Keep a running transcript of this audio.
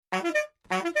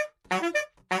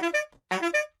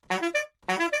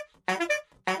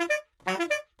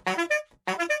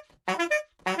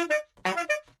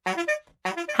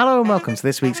Hello and welcome to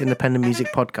this week's Independent Music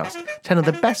Podcast. 10 of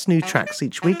the best new tracks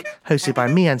each week, hosted by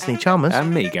me, Anthony Chalmers.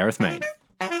 And me, Gareth Main.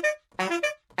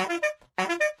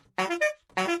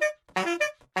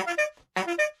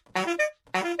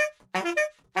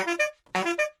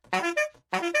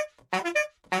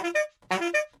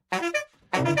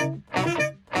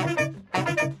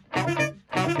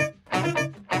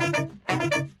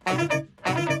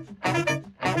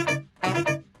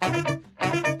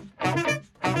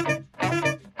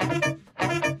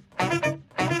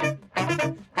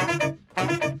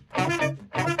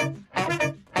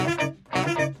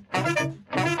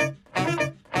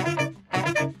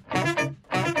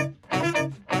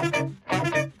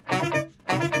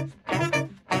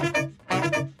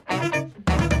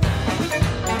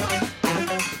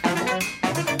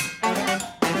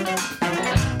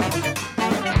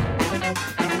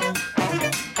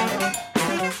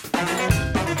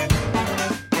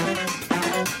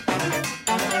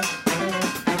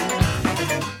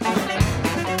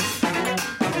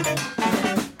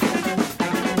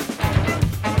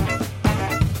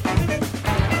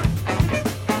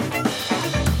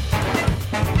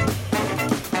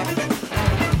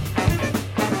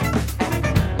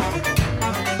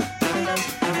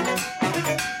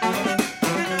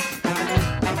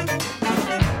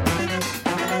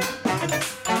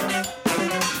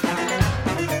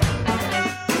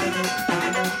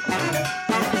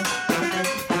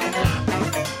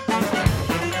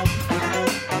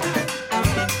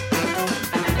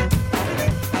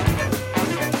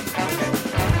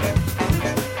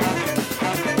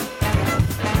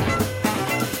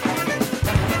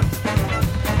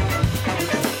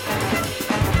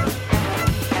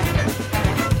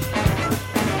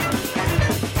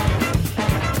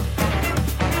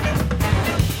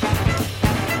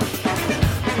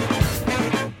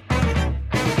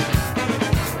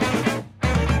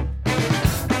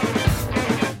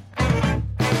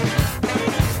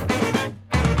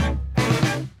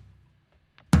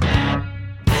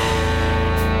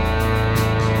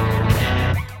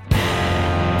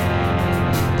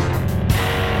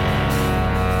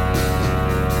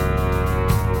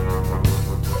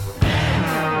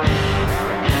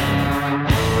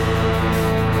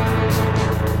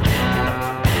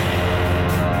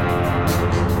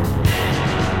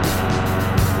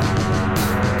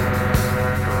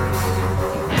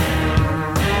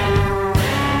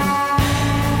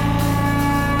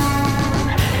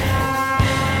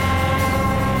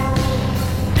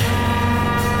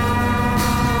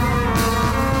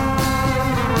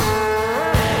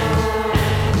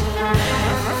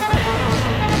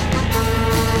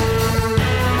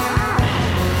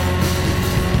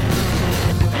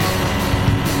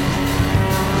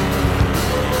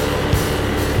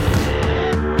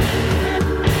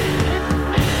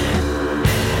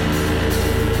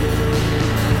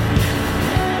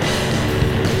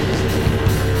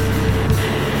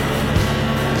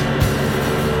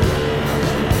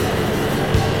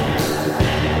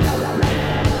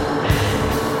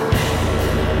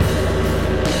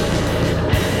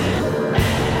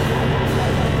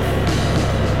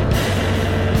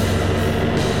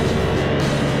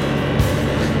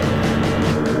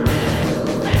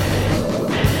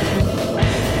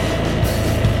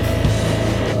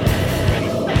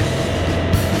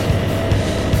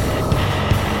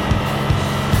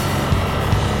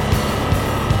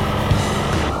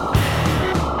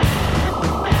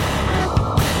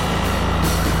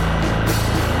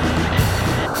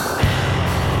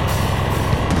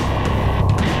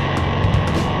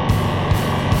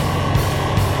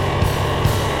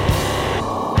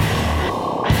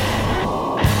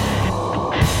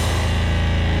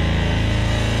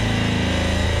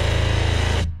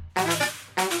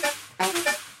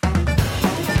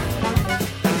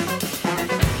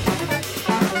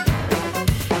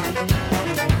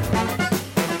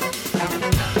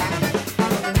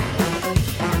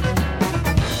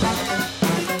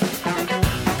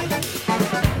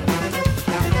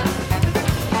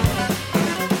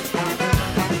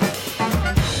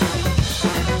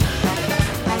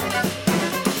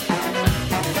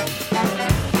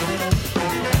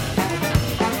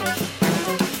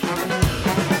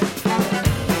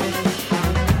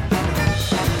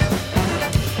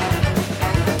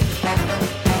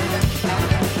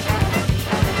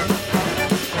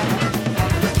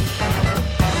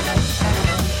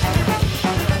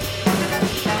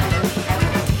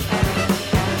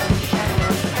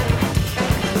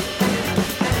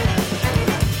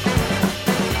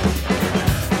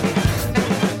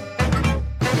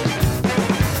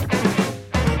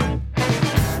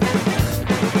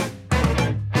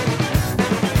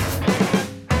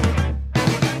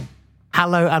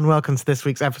 Hello and welcome to this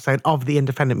week's episode of the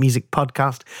Independent Music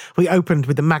Podcast. We opened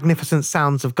with the magnificent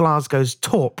sounds of Glasgow's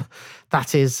Torp.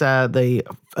 That is the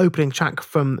opening track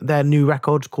from their new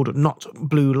record called Not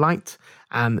Blue Light,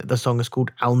 and the song is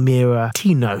called Almira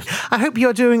Tino. I hope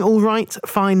you're doing all right,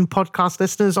 fine podcast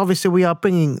listeners. Obviously, we are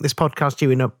bringing this podcast to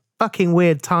you in a fucking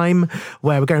weird time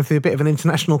where we're going through a bit of an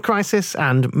international crisis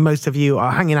and most of you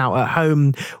are hanging out at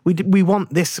home. We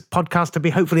want this podcast to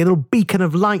be hopefully a little beacon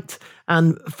of light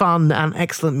and fun and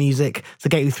excellent music to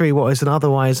get you through what is an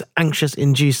otherwise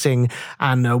anxious-inducing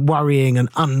and worrying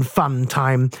and unfun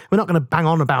time. We're not going to bang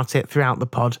on about it throughout the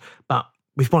pod, but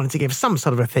we've wanted to give some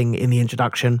sort of a thing in the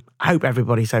introduction. I hope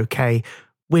everybody's okay.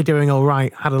 We're doing all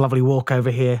right. Had a lovely walk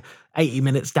over here. 80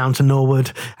 minutes down to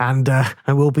Norwood, and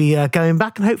we'll be going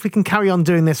back and hopefully can carry on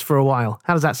doing this for a while.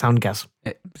 How does that sound, Gaz?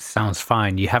 It sounds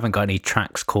fine. You haven't got any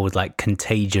tracks called like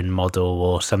Contagion Model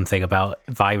or something about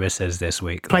viruses this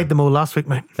week? Played them all last week,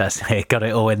 mate. That's it. Got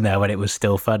it all in there when it was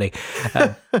still funny.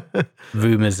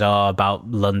 Rumours are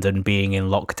about London being in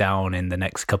lockdown in the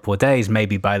next couple of days.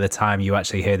 Maybe by the time you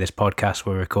actually hear this podcast,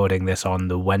 we're recording this on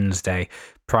the Wednesday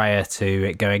prior to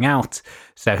it going out.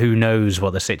 So who knows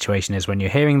what the situation is when you're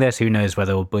hearing this? Who knows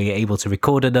whether we'll be able to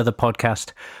record another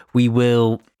podcast? We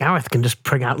will. Gareth can just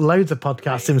bring out loads of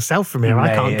podcasts himself from here.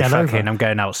 I can't get over. I'm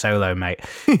going out solo, mate.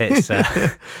 It's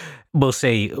we'll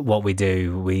see what we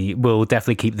do. We will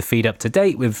definitely keep the feed up to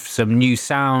date with some new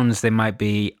sounds. There might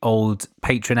be old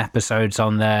Patreon episodes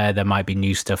on there. There might be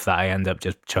new stuff that I end up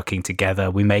just chucking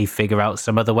together. We may figure out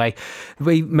some other way.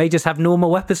 We may just have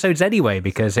normal episodes anyway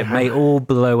because it may all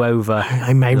blow over.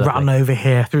 I may run over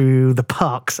here through the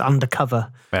parks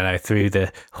undercover. Through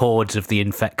the hordes of the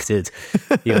infected.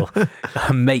 You'll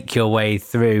make your way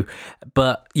through.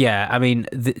 But yeah, I mean,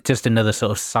 just another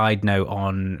sort of side note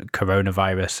on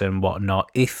coronavirus and whatnot.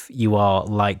 If you are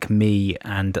like me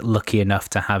and lucky enough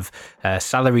to have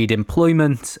salaried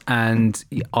employment and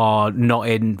are not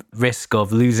in risk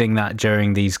of losing that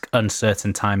during these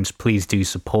uncertain times, please do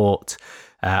support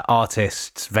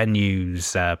artists,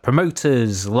 venues,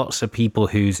 promoters, lots of people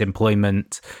whose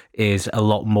employment is a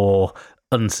lot more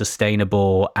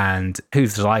unsustainable and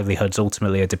whose livelihoods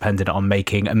ultimately are dependent on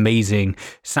making amazing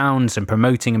sounds and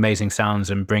promoting amazing sounds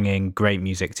and bringing great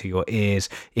music to your ears.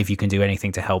 If you can do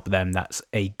anything to help them, that's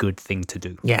a good thing to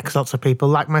do. Yeah, because lots of people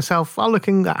like myself are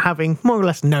looking at having more or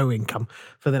less no income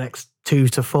for the next 2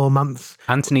 to 4 months.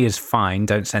 Anthony is fine.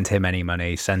 Don't send him any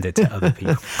money. Send it to other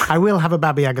people. I will have a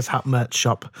Baba Yaga's Hut merch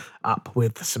shop up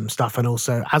with some stuff. And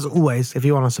also, as always, if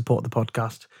you want to support the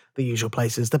podcast, the usual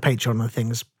places, the Patreon and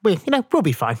things, we'll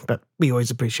be fine, but we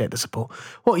always appreciate the support.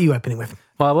 What are you opening with?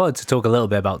 Well, I wanted to talk a little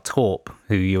bit about Torp,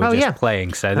 who you were just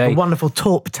playing. So a wonderful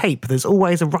Torp tape. There's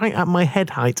always right at my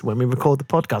head height when we record the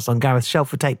podcast on Gareth's shelf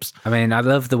for tapes. I mean, I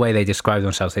love the way they describe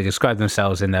themselves. They describe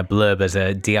themselves in their blurb as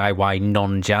a DIY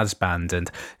non-jazz band.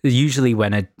 And usually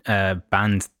when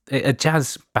a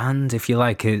jazz band, if you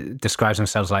like, it describes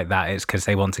themselves like that, it's because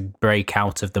they want to break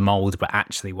out of the mold, but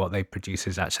actually what they produce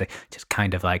is actually just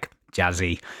kind of like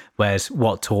jazzy, whereas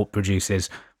what Torp produces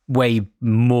way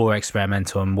more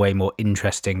experimental and way more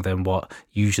interesting than what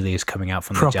usually is coming out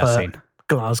from the jazz scene.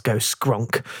 Glasgow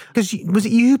skronk. Because was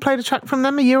it you who played a track from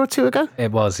them a year or two ago?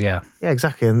 It was, yeah. Yeah,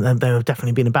 exactly. And they've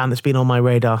definitely been a band that's been on my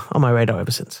radar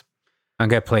ever since. I'm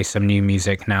going to play some new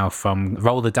music now from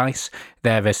Roll the Dice.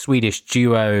 They're a Swedish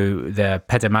duo, the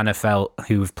Peder Manafelt,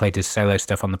 who've played his solo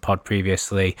stuff on the pod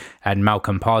previously, and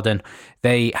Malcolm Pardon.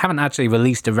 They haven't actually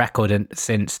released a record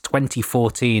since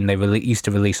 2014. They used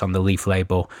to release on the Leaf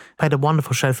label. Played a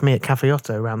wonderful show for me at Cafe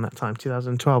Otto around that time,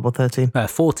 2012 or 13.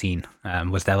 14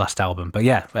 was their last album, but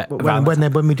yeah.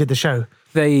 When we did the show.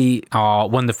 They are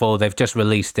wonderful. They've just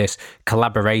released this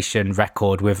collaboration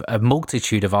record with a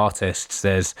multitude of artists.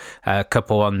 There's a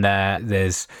couple on there.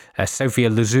 There's Sophia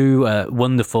Lazou, a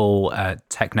wonderful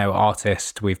techno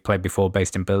artist we've played before,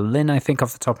 based in Berlin, I think,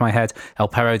 off the top of my head. El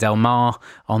Perro del Mar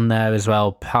on there as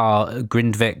well. Par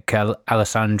Grindvik,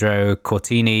 Alessandro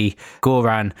Cortini,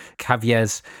 Goran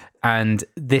Caviez. And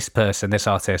this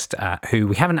artist, who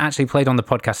we haven't actually played on the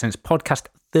podcast since podcast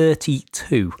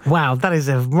 32. Wow, that is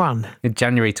a run. In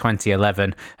January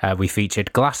 2011, we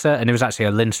featured Glasser, and it was actually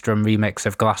a Lindstrom remix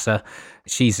of Glasser.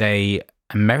 She's a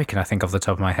American, I think, off the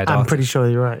top of my head. I'm pretty sure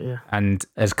you're right, yeah. And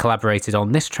has collaborated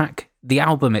on this track. The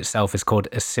album itself is called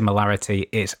A Similarity.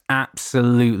 It's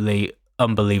absolutely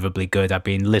unbelievably good. I've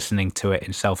been listening to it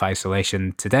in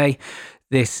self-isolation today.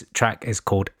 This track is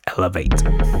called Elevate.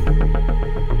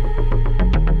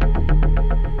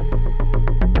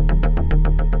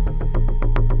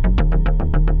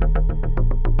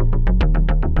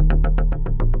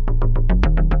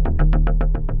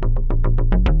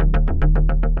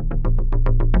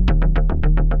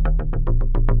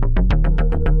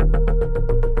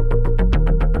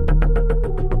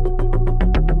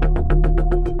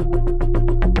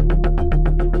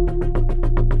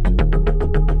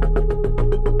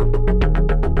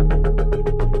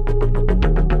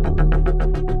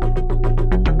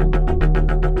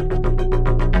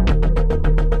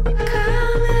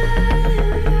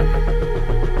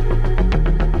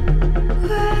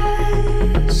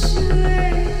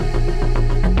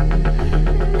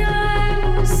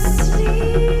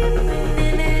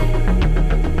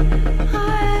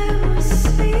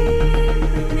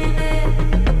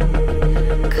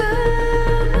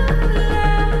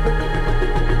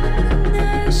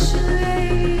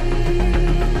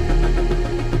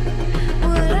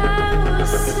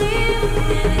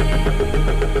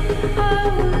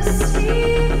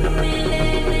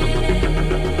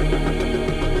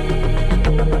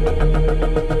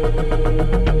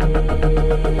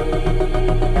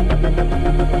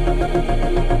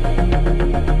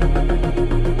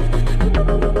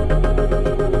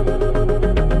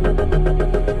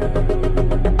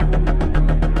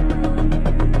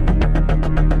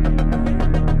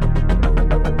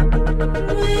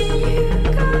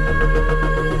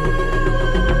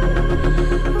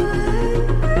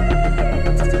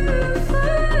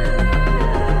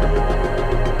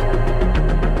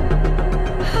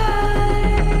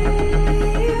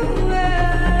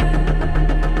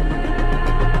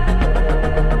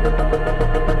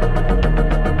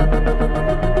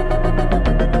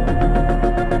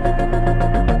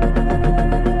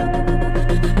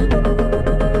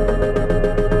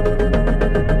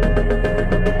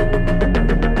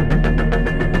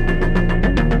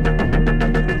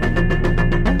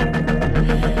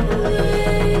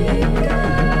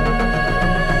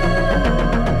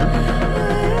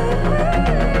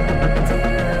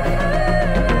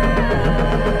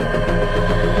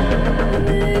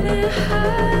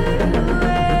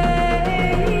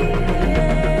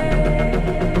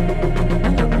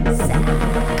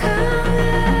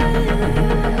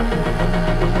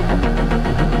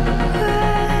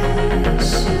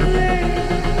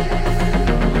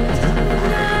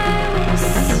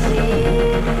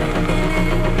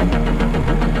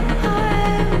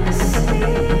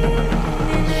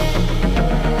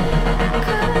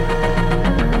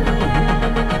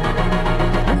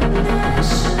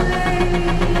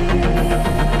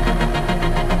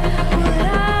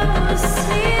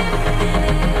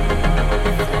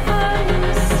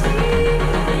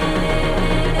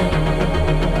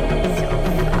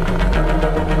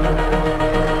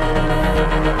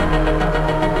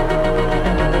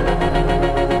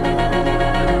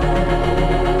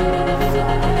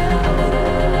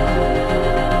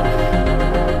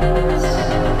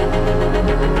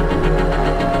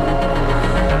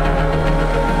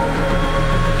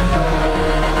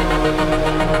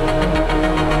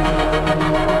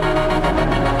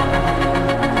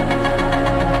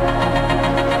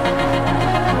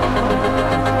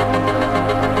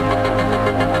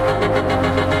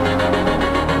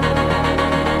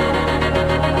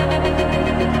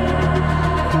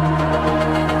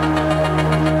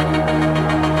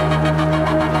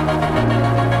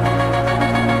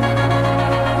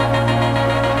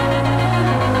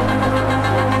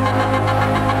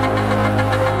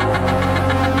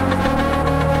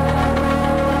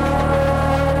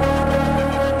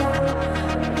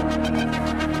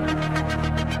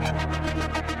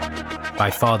 by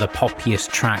far the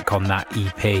poppiest track on that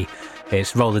EP.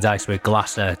 It's Roll the Dice with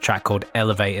Glasser, a track called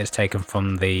Elevators, taken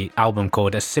from the album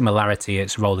called A Similarity.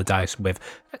 It's Roll the Dice with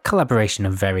a collaboration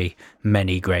of very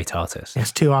many great artists.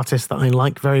 Yes, two artists that I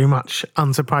like very much,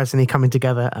 unsurprisingly coming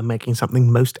together and making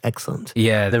something most excellent.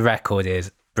 Yeah, the record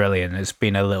is brilliant. It's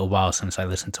been a little while since I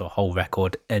listened to a whole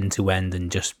record end to end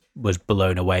and just was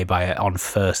blown away by it on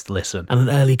first listen. And an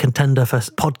early contender for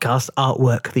podcast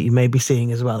artwork that you may be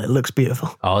seeing as well. It looks beautiful.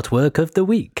 Artwork of the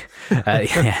week.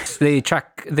 Yes, the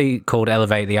track called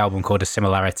Elevate, the album called A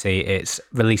Similarity. It's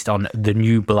released on The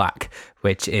New Black,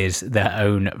 which is their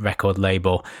own record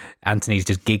label. Anthony's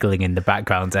just giggling in the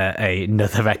background at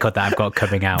another record that I've got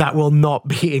coming out. That will not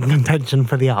be in contention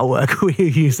for the artwork we're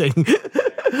using.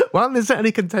 Well, there's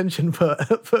certainly contention for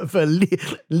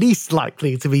least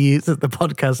likely to be used as the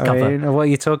podcast cover. I mean, what are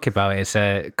you talking about? It's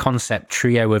a concept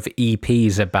trio of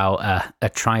EPs about a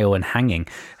trial and hanging.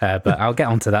 But I'll get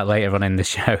onto that later on in the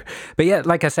show. But yeah,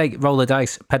 like I say, Roll the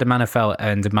Dice, Peder Manafelt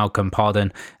and Malcolm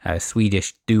Pardon, a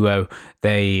Swedish duo.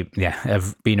 They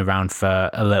have been around for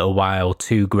a little while.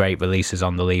 Two great releases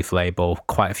on the Leaf label,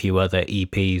 quite a few other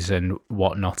EPs and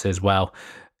whatnot as well.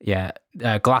 Yeah,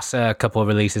 Glasser, a couple of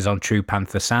releases on True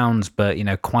Panther Sounds, but,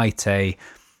 quite a,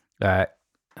 I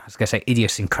was going to say,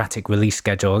 idiosyncratic release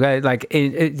schedule.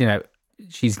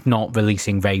 She's not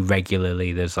releasing very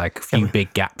regularly. There's a few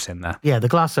big gaps in there. Yeah, the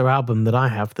Glasser album that I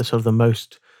have, the sort of the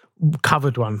most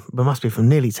covered one, but must be from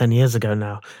nearly 10 years ago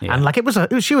now. Yeah.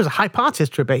 And she was a hype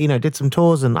artist for a bit, did some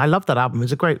tours, and I love that album.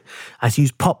 It's a great, I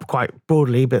use pop quite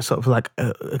broadly, but sort of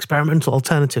experimental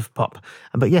alternative pop.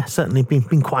 But yeah, certainly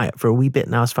been quiet for a wee bit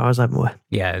now as far as I'm aware.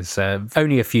 Yeah, it's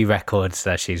only a few records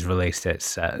that she's released.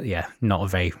 It's not a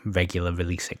very regular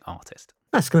releasing artist.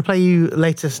 That's going to play you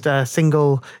latest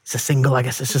single. It's a single, I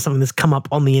guess it's just something that's come up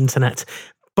on the internet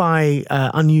by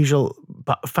unusual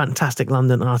but fantastic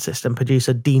London artist and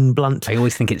producer Dean Blunt. I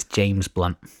always think it's James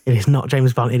Blunt. It is not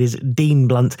James Blunt, it is Dean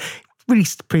Blunt.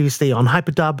 Released previously on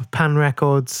Hyperdub, Pan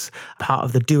Records, part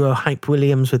of the duo Hype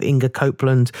Williams with Inga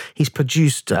Copeland. He's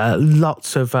produced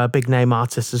lots of big name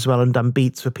artists as well and done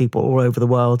beats for people all over the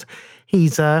world.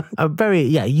 He's a very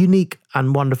unique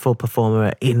and wonderful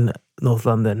performer in North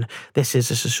London. This is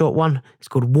just a short one. It's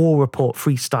called War Report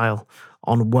Freestyle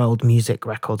on World Music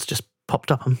Records. Just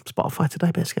popped up on Spotify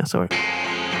today, basically. I saw it.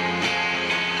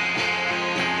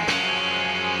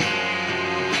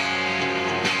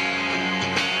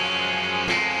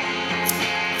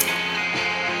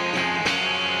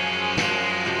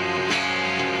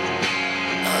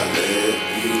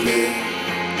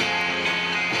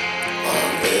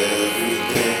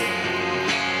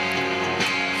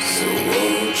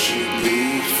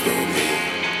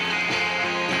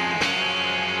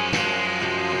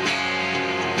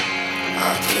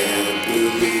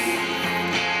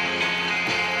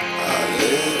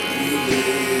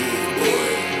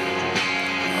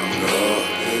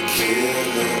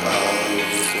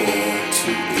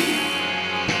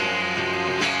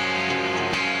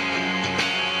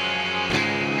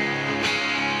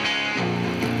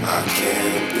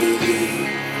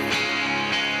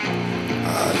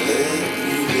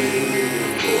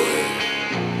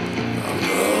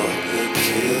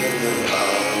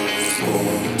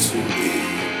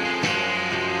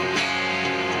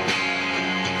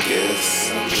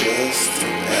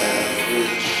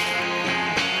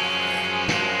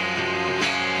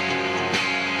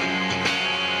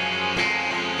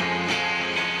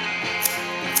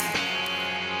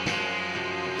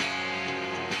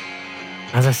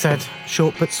 As I said,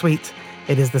 short but sweet,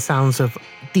 it is the sounds of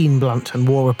Dean Blunt and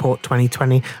War Report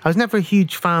 2020. I was never a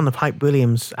huge fan of Hype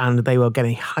Williams, and they were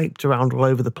getting hyped around all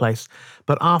over the place.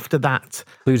 But after that...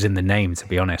 Losing the name, to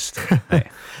be honest.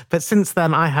 But since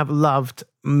then, I have loved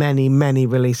many, many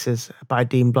releases by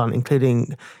Dean Blunt,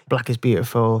 including Black is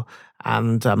Beautiful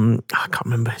and I can't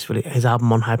remember his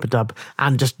album on Hyperdub,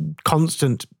 and just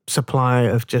constant supply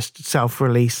of just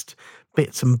self-released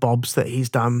bits and bobs that he's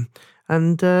done.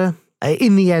 And...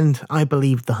 in the end, I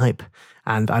believed the hype,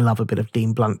 and I love a bit of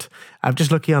Dean Blunt. I'm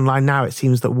just looking online now. It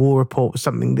seems that War Report was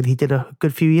something that he did a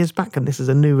good few years back, and this is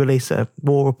a new release,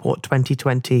 War Report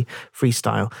 2020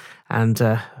 Freestyle. And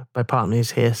my partner who's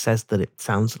here says that it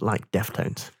sounds like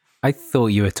Deftones. I thought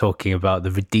you were talking about the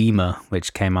Redeemer,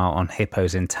 which came out on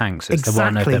Hippos in Tanks. It's exactly, the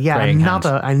one of the praying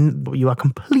another, hands. and you are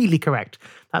completely correct.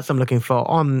 That's what I'm looking for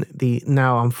on the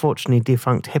now unfortunately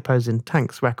defunct Hippos in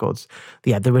Tanks records.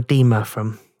 The Redeemer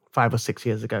from 5 or 6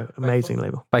 years ago. Amazing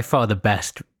label. By far the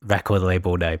best record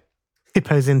label name.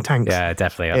 Hippos in Tanks. Yeah,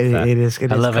 definitely. It is. I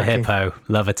love a hippo,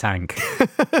 love a tank.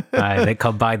 They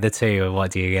combine the two, and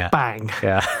what do you get? Bang.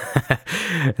 Yeah,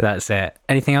 that's it.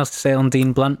 Anything else to say on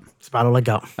Dean Blunt? That's about all I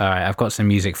got. All right, I've got some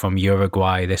music from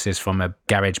Uruguay. This is from a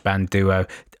garage band duo.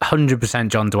 100%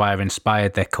 John Dwyer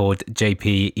inspired. They're called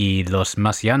JPE Los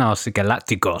Marcianos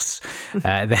Galácticos.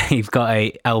 They've got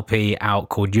a LP out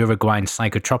called Uruguayan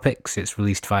Psychotropics. It's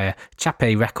released via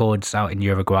Chape Records out in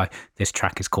Uruguay. This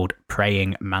track is called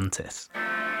Praying Mantis.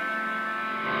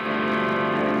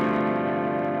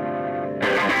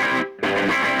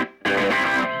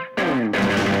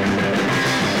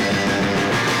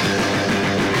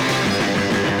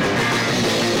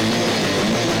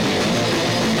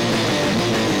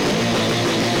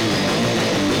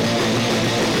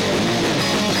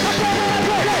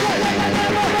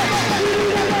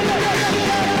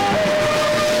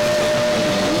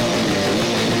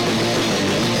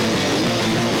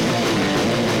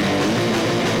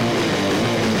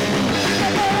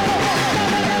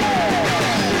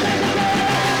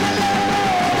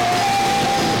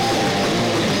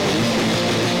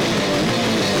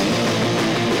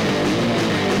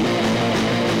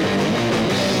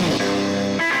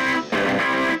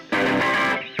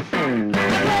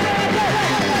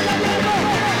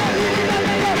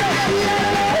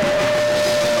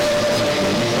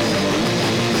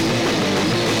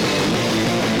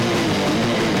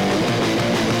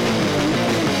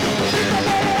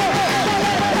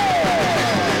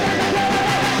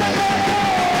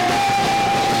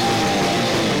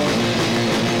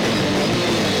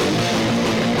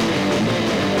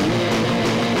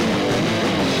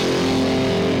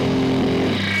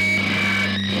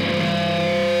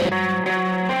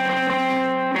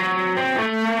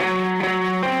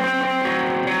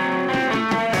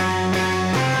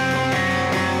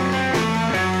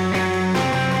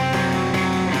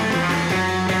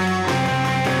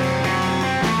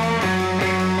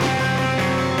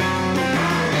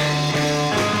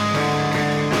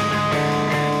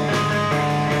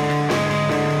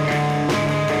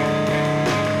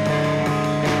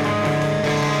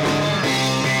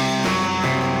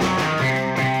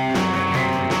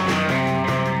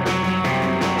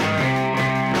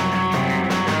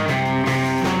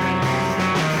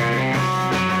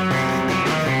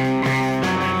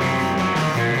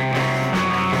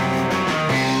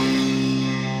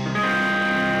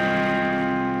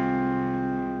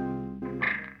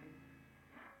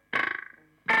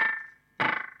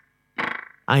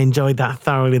 I enjoyed that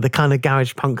thoroughly. The kind of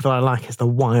garage punk that I like is the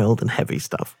wild and heavy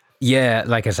stuff. Yeah,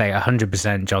 like I say,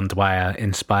 100% John Dwyer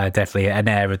inspired, definitely an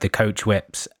air of the Coach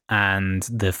Whips and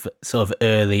the sort of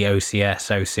early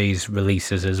OCs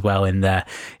releases as well in there.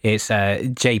 It's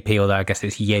JP, although I guess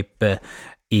it's Yepe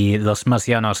y Los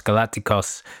Marcianos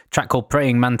Galácticos, track called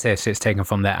Praying Mantis. It's taken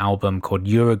from their album called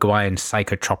Uruguayan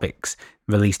Psychotropics,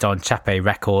 released on Chape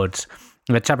Records.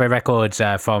 The Chape Records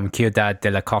from Ciudad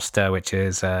de la Costa, which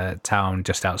is a town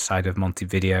just outside of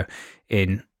Montevideo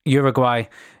in Uruguay.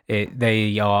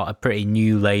 They are a pretty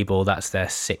new label. That's their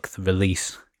 6th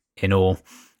release in all.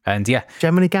 And yeah.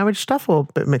 Germany garage stuff or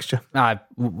a bit mixture?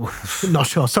 Not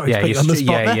sure. Sorry to put you on the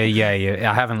spot there. Yeah.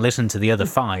 I haven't listened to the other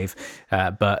 5,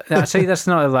 but actually that's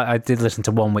not like I did listen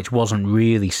to one which wasn't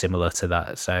really similar to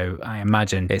that. So I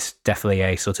imagine it's definitely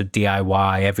a sort of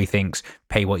DIY. Everything's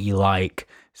pay what you like.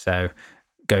 So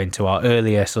going to our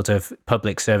earlier sort of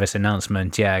public service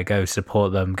announcement, go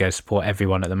support them, go support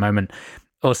everyone at the moment.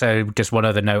 Also, just one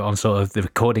other note on sort of the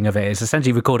recording of it. It's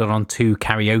essentially recorded on 2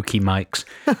 karaoke mics,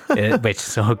 which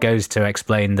sort of goes to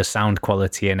explain the sound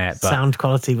quality in it. But sound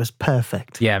quality was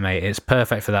perfect. Yeah, mate, it's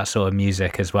perfect for that sort of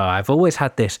music as well. I've always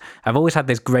had this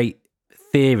great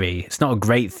theory. It's not a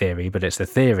great theory, but it's a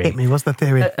theory. Hit me, what's the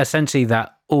theory? Essentially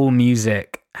that all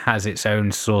music has its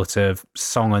own sort of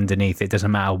song underneath. It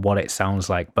doesn't matter what it sounds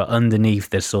like, but underneath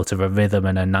there's sort of a rhythm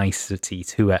and a nicety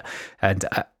to it. And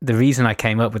the reason I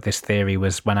came up with this theory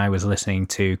was when I was listening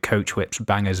to Coach Whip's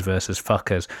Bangers versus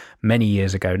Fuckers many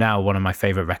years ago now, one of my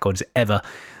favourite records ever.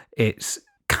 It's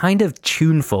kind of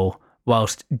tuneful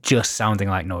whilst just sounding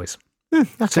like noise.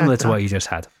 Similar to what you just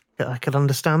had. I could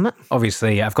understand that.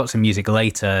 Obviously, I've got some music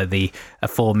later, the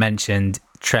aforementioned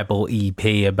treble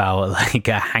EP about like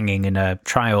hanging in a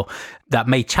trial that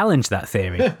may challenge that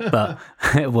theory, but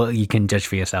well, you can judge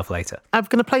for yourself later. I'm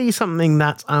going to play you something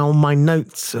that on my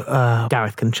notes,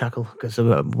 Gareth can chuckle because of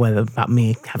about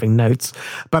me having notes,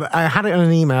 but I had it on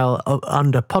an email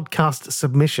under podcast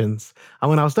submissions. And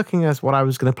when I was looking at what I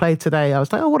was going to play today, I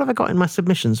was like, oh, what have I got in my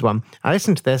submissions one? I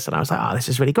listened to this and I was like, oh, this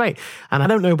is really great. And I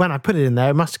don't know when I put it in there.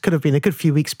 It could have been a good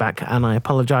few weeks back. And I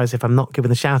apologize if I'm not giving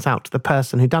the shout out to the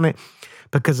person who done it,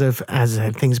 because of, as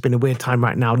things have been a weird time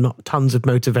right now, not tons of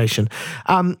motivation.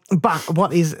 But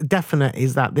what is definite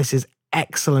is that this is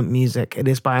excellent music. It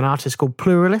is by an artist called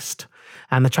Pluralist,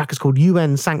 and the track is called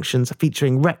UN Sanctions,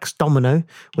 featuring Rex Domino,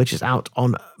 which is out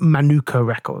on Manuka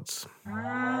Records.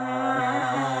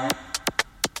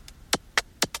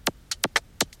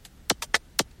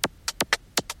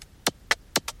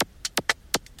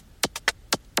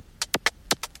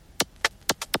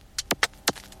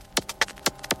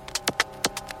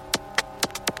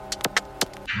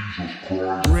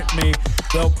 Rip me,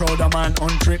 Velcro the man on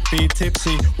trippy,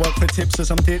 tipsy. Work for tips as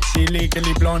I'm tipsy,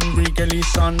 legally blonde, regally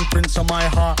sun. Prince of my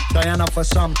heart, Diana for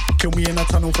some. Kill me in a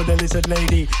tunnel for the lizard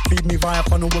lady. Feed me via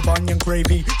funnel with onion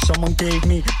gravy. Someone gave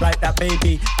me, like that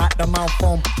baby. At the mouth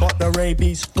foam, got the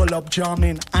rabies. Pull up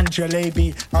jamming and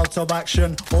jalebi. Out of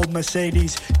action, old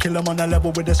Mercedes. Kill 'em on a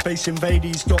level with the space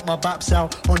invaders. Got my baps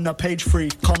out on the page free.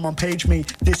 Come on, page me,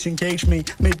 disengage me,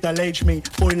 mid-age me.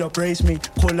 Boil up, raise me,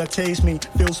 call a tase me.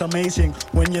 Feels amazing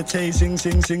when you're tasing,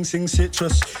 zing, zing, zing,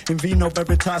 citrus. In vino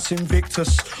veritas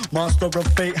invictus. Master of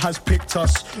fate has picked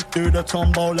us. Do the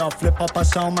tombola, flip up a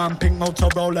soundman, pink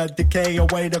Motorola. Decay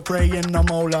away the grey in the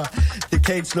molar.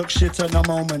 Decades look shit at the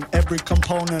moment. Every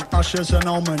component ushers an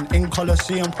omen. In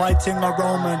Colosseum fighting a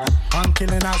Roman. I'm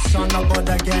killing that son of God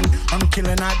again. I'm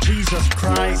killing that Jesus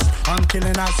Christ. I'm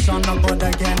killing that son of God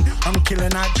again. I'm killing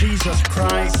that Jesus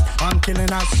Christ. I'm killing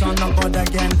that son of God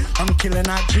again. I'm killing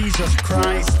that Jesus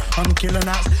Christ. I'm killing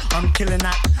that. I'm killing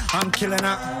that. I'm killing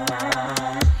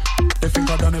that. They think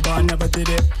I done it but I never did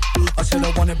it. I said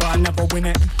I want it but I never win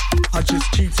it. I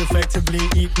just cheat effectively,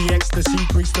 eat the ecstasy,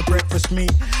 grease the breakfast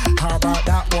meat. How about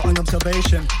that? What an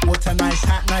observation. What a nice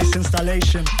hat, nice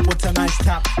installation. What a nice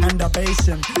tap and a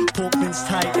basin. Pork mince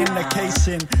tight in the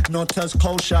casing. Not as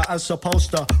kosher as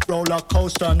supposed to. Roller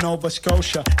coaster, Nova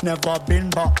Scotia. Never been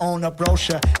but own a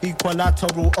brochure.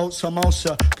 Equilateral oat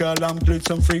samosa. Girl, I'm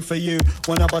gluten free for you.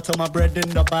 When I butter my bread in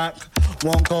the back.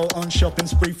 Won't go on shopping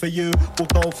spree for you. We'll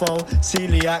go for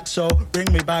celiac, so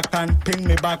bring me back and ping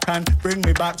me back and bring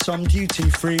me back some duty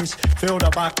frees. Feel the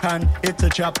backhand, it's a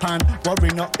Japan. Worry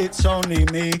not, it's only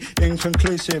me.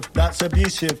 Inconclusive, that's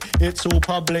abusive. It's all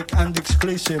public and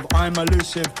exclusive. I'm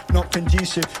elusive, not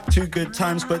conducive to good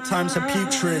times, but times are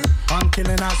putrid. I'm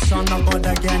killing that son of God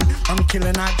again. I'm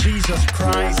killing that Jesus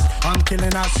Christ. I'm killing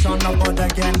that son of God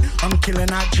again. I'm killing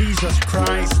that Jesus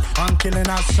Christ. I'm killing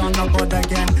that son of God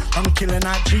again. I'm killing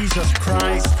that Jesus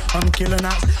Christ. I'm killing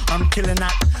that. I'm killing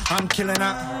that. I'm killing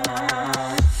that.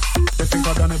 They think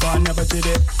I done it, but I never did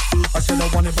it. I said I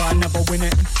won it, but I never win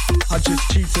it. I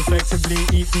just cheat effectively,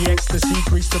 eat the ecstasy,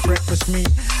 grease the breakfast meat.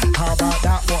 How about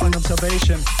that? What an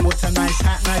observation. What a nice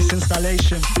hat, nice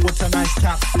installation. What a nice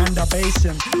tap and a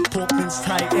basin. Porkman's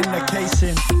tight in the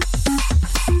casing.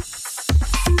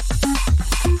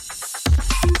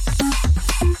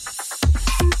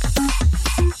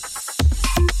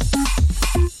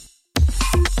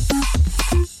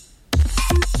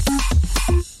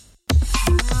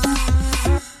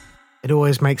 It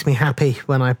always makes me happy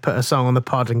when I put a song on the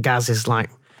pod and Gaz is like,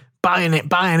 buying it.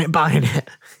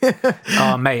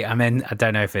 Oh, mate, I mean, I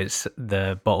don't know if it's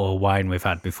the bottle of wine we've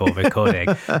had before recording,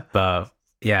 but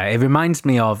yeah, it reminds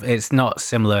me of, it's not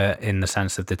similar in the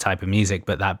sense of the type of music,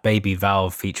 but that Baby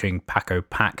Valve featuring Paco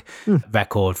Pac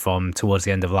record from towards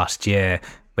the end of last year,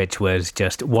 which was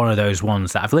just one of those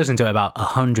ones that I've listened to about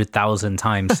 100,000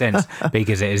 times since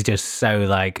because it is just so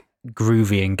like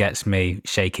groovy and gets me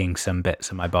shaking some bits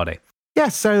of my body. Yeah,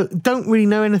 so don't really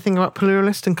know anything about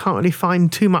Pluralist and can't really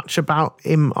find too much about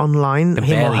him online,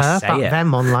 him or her, about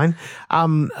them online.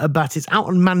 But it's out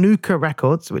on Manuka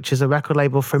Records, which is a record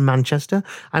label from Manchester.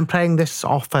 I'm playing this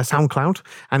off SoundCloud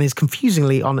and is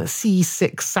confusingly on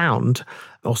C6 Sound,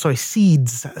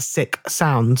 Seeds Sick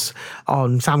Sounds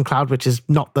on SoundCloud, which is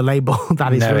not the label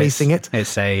that is releasing it.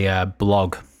 It's a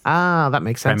blog. Ah, that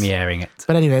makes sense. Premiering it.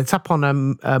 But anyway, it's up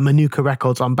on Manuka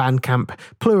Records on Bandcamp.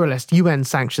 Pluralist, UN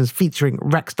Sanctions, featuring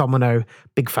Rex Domino.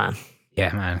 Big fan.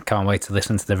 Yeah, man. Can't wait to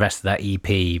listen to the rest of that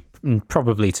EP.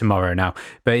 Probably tomorrow now.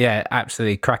 But yeah,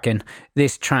 absolutely cracking.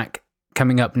 This track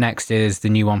coming up next is the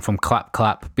new one from Clap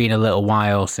Clap. Been a little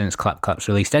while since Clap Clap's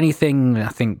released anything. I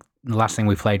think the last thing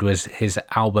we played was his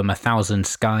album 1,000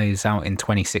 Skies out in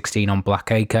 2016 on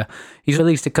Black Acre. He's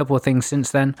released a couple of things since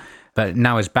then, but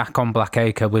now is back on Black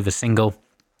Acre with a single.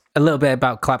 A little bit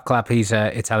about Clap Clap. He's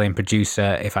an Italian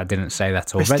producer, if I didn't say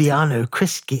that already. Cristiano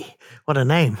Crischi. What a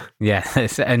name. Yeah,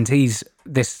 and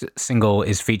this single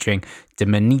is featuring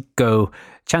Domenico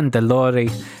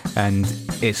Chandelori, and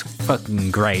it's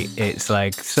fucking great. It's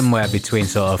like somewhere between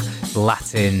sort of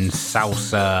Latin,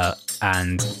 salsa,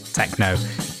 and techno.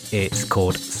 It's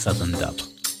called Southern Dub.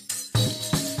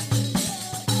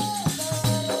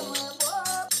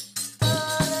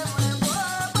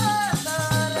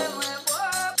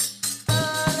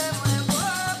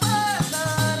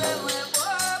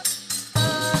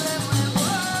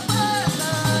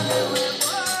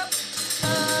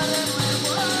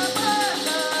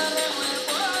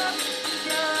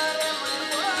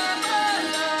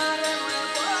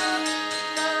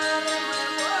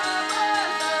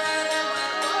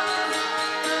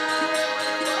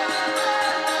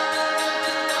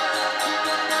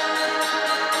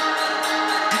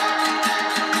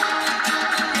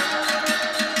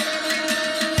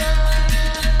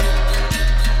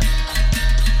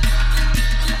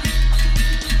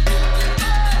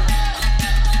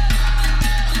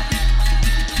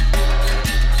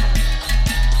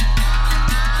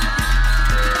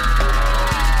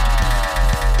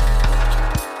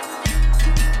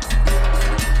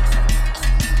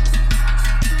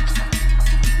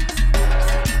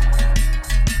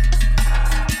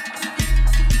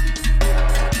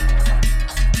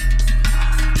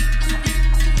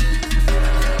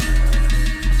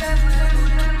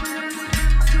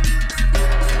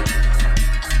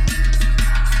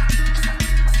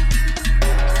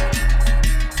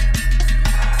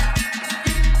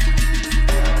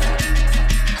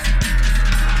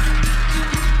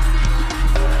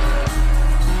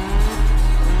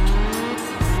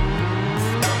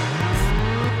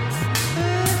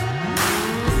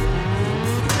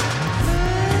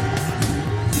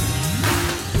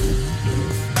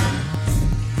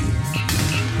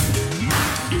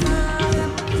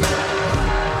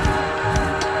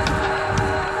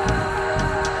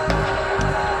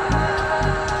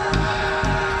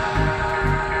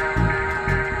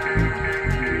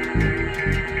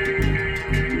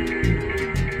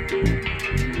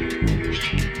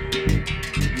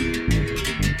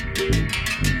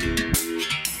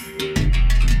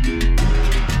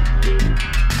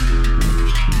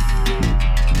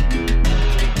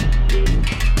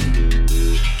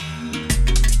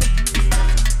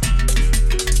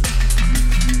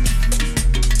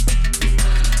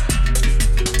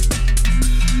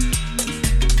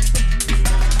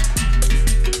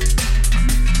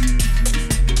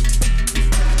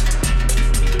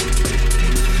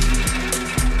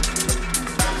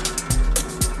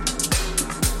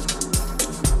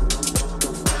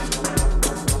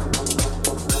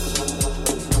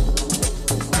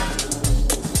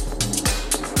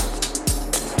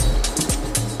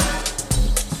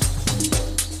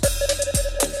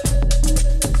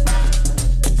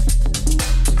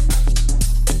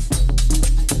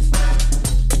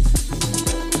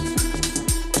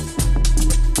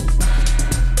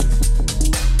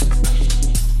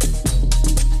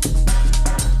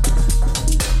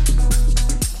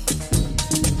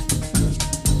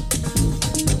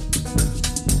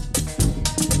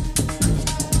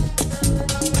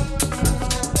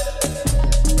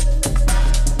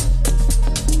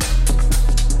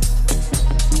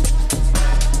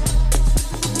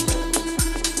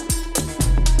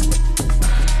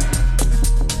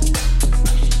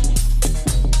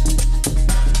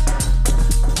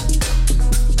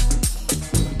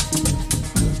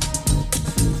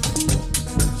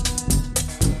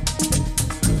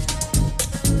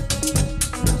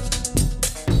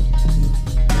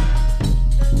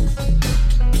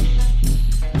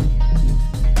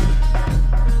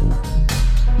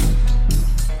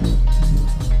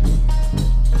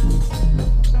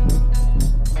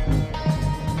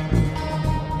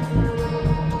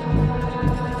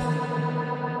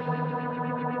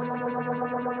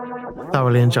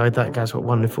 Thoroughly enjoyed that, guys. What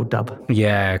wonderful dub.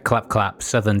 Yeah, Clap Clap,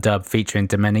 Southern Dub featuring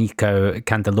Domenico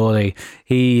Candelori.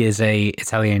 He is a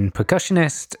Italian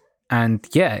percussionist, and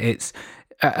yeah, it's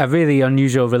a really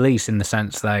unusual release in the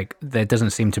sense like there doesn't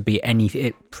seem to be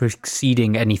it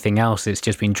preceding anything else. It's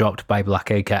just been dropped by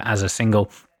Blackacre as a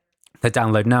single. The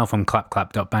download now from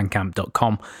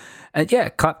clapclap.bandcamp.com. Yeah,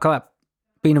 Clap Clap,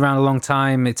 been around a long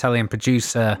time, Italian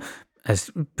producer, has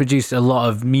produced a lot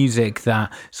of music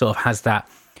that sort of has that,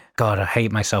 God, I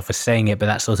hate myself for saying it, but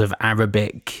that sort of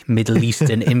Arabic, Middle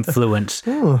Eastern influence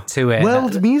to it.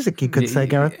 World music, you could say,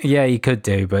 Gareth. Yeah, you could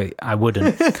do, but I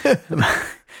wouldn't.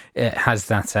 It has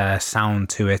that sound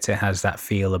to it. It has that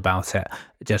feel about it.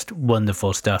 Just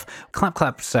wonderful stuff. Clap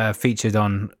Clap's featured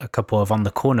on a couple of On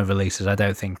the Corner releases. I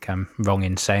don't think I'm wrong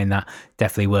in saying that.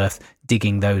 Definitely worth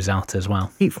digging those out as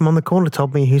well. Pete from On the Corner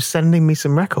told me he's sending me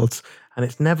some records, and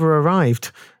it's never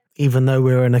arrived. Even though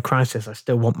we're in a crisis, I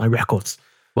still want my records.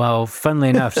 Well, funnily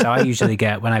enough, so I usually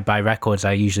get, when I buy records,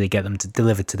 I usually get them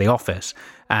delivered to the office.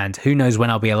 And who knows when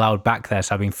I'll be allowed back there.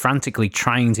 So I've been frantically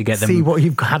trying to get them. See what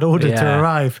you've had ordered to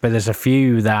arrive. But there's a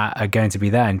few that are going to be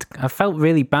there. And I felt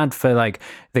really bad for like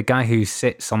the guy who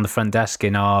sits on the front desk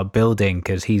in our building,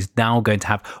 because he's now going to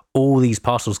have all these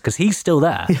parcels because he's still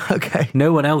there. Okay.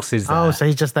 No one else is there. Oh, so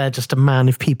he's just there just to man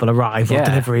if people arrive or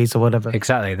deliveries or whatever.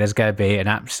 Exactly. There's going to be an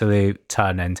absolute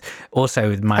ton. And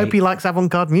also I hope he likes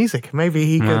avant-garde music. Maybe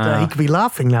he could be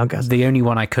laughing now, guys. The only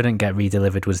one I couldn't get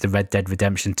redelivered was the Red Dead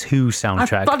Redemption 2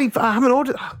 soundtrack. I haven't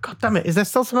ordered. Oh, God damn it. Is there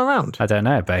still some around? I don't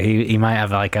know, but he might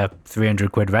have like a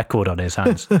 300 quid record on his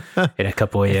hands in a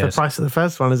couple of years. The price of the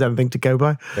first one is anything to go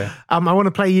by. Yeah. I want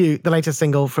to play you the latest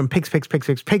single from Pigs.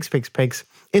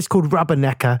 It's called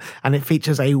Rubbernecker, and it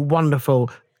features a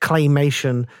wonderful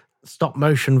claymation stop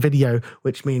motion video,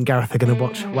 which me and Gareth are going to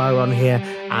watch while we're on here.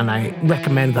 And I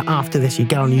recommend that after this, you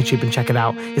get on YouTube and check it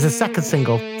out. It's a second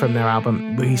single from their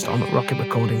album released on Rocket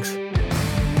Recordings.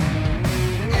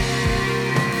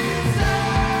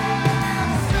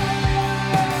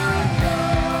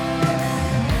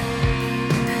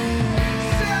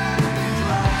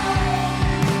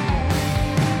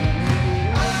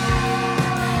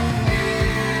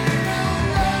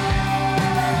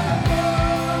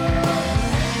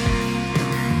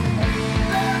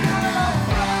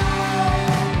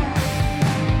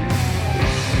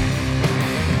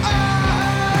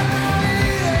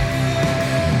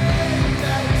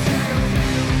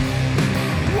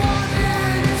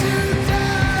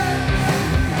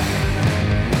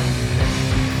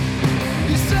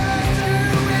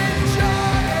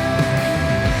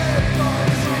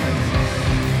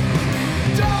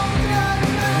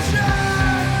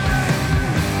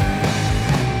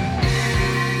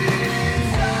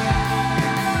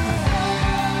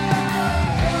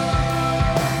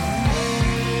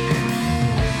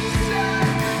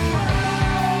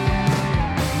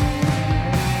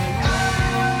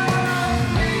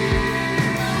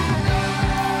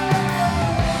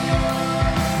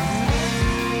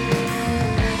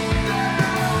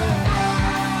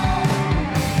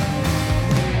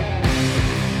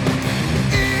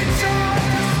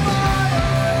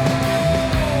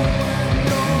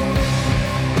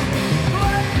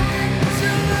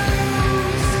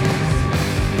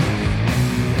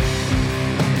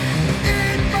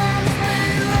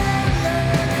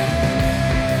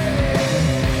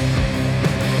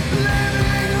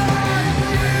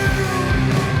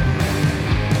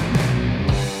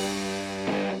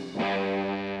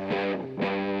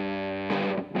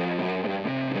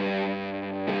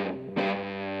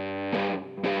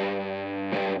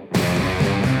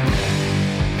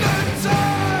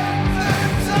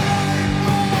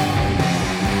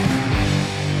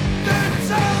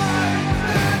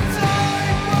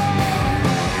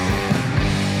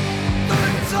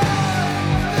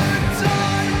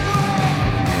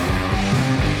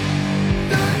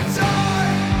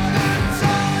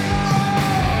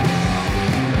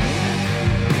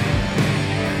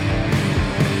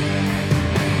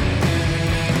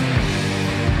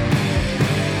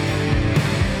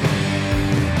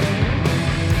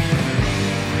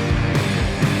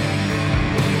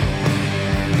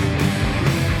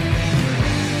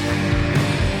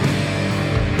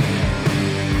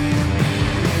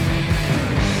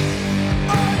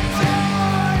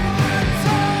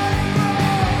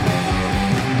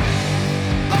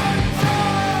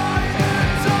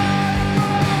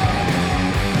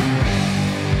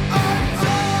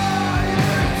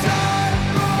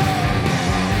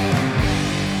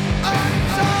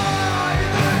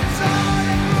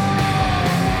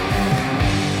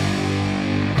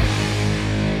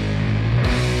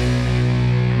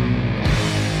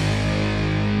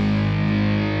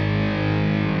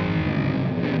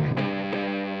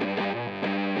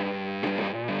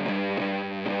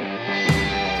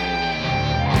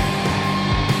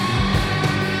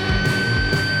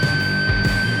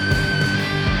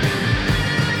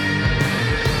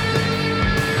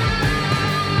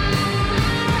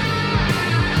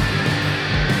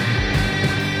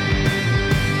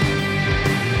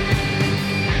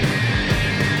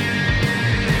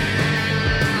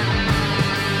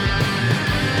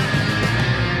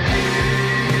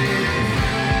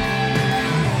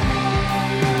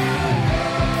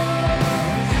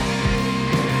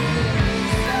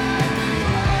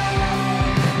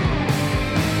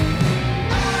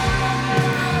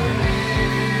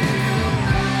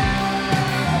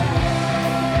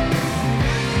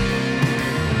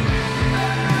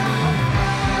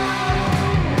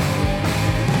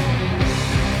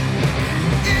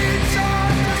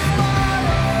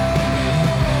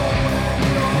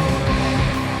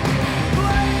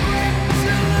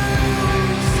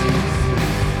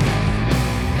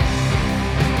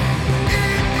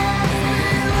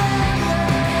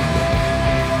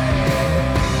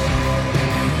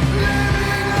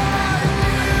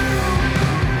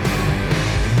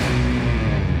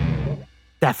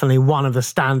 definitely one of the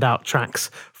standout tracks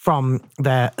from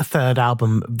their third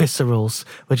album, Viscerals,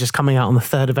 which is coming out on the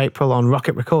 3rd of April on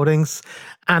Rocket Recordings.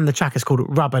 And the track is called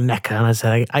Rubbernecker. And as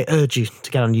I say, I urge you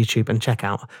to get on YouTube and check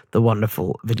out the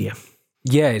wonderful video.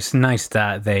 Yeah, it's nice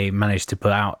that they managed to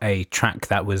put out a track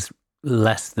that was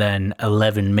less than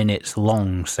 11 minutes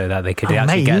long so that they could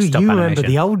actually get a stop you animation. Remember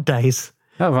the old days.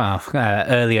 Oh, wow.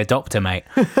 Early adopter, mate.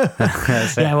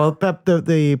 Yeah, well,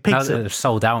 the Pigs are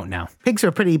sold out now. Pigs are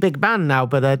a pretty big band now,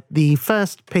 but the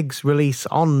first Pigs release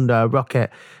on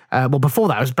Rocket, before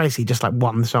that, it was basically just like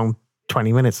one song,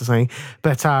 20 minutes or something.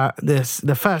 But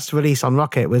the first release on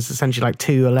Rocket was essentially like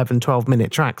 2 11,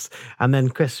 12-minute tracks. And then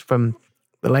Chris from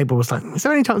the label was like, is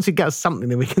there any chance you get us something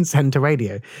that we can send to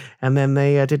radio? And then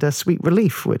they did a Sweet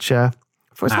Relief, which was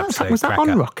that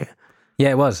on Rocket? Yeah,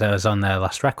 it was. It was on their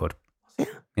last record.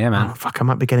 Yeah, man. Oh, fuck, I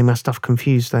might be getting my stuff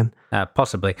confused then.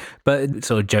 Possibly. But it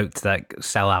sort of joked like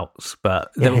sellouts. But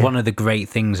one of the great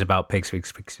things about Pigs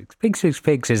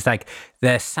is like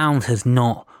their sound has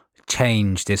not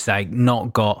changed. It's like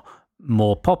not got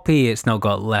more poppy. It's not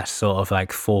got less sort of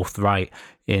like forthright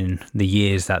in the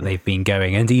years that they've been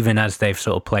going. And even as they've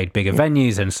sort of played bigger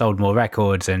venues and sold more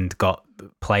records and got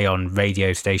play on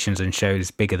radio stations and shows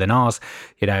bigger than ours,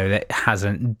 that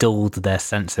hasn't dulled their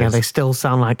senses. Yeah, they still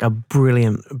sound like a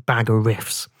brilliant bag of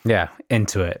riffs. Yeah,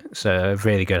 into it. So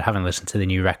really good. Haven't listened to the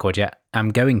new record yet. I'm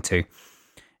going to.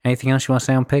 Anything else you want to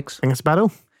say on Pigs? I think that's about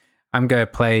all. I'm going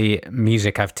to play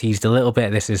music I've teased a little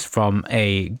bit. This is from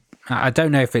I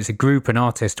don't know if it's a group, an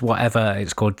artist, whatever.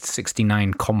 It's called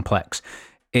 69 Complex.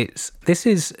 I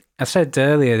said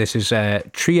earlier, this is a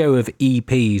trio of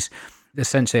EPs.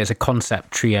 Essentially, it's a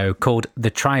concept trio called the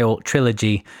Trial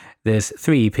Trilogy. There's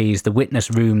 3 EPs, The Witness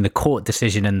Room, The Court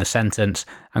Decision, and The Sentence.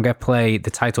 I'm going to play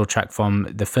the title track from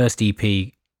the first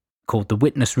EP called The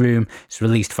Witness Room. It's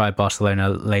released via Barcelona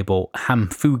label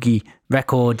Hamfugi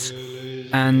Records.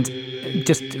 And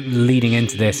just leading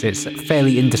into this, it's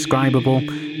fairly indescribable.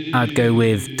 I'd go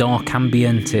with dark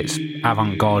ambient. It's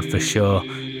avant-garde for sure.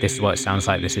 This is what it sounds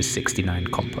like. This is 69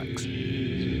 Complex.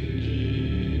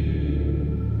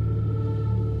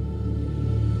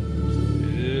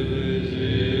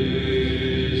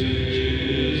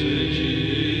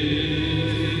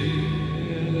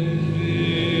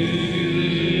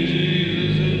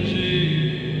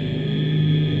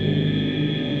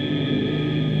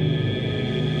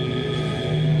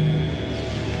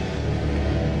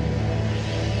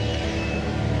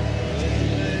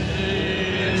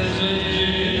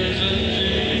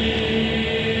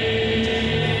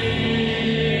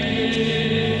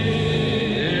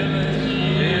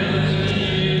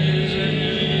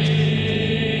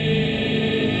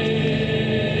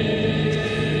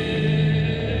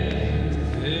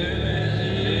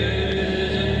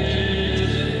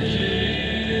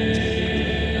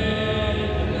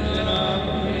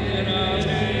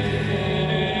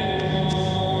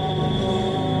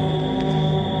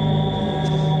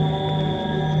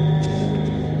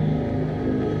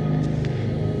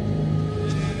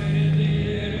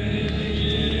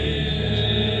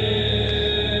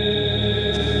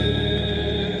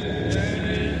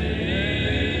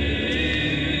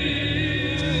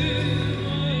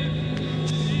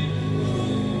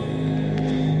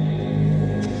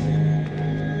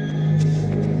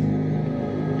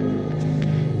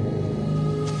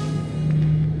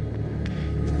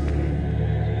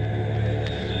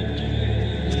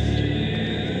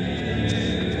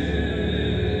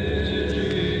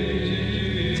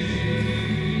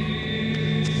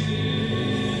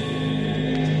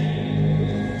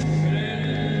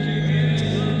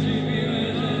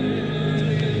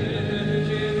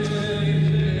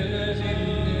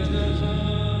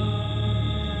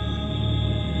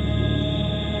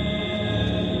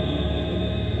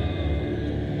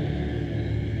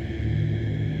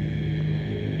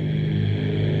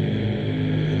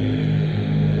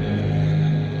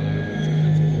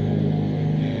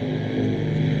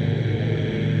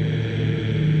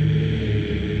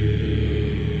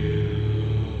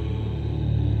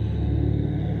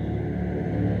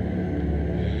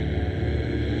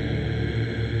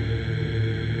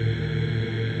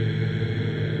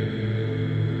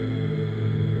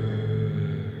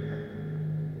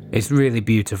 It's really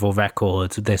beautiful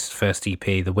record, this first EP,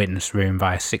 The Witness Room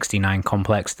via 69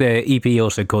 Complex. The EP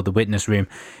also called The Witness Room.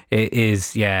 It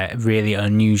is, really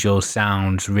unusual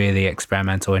sounds, really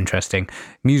experimental, interesting.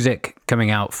 Music coming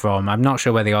out from, I'm not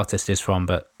sure where the artist is from,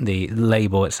 but the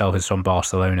label itself is from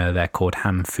Barcelona. They're called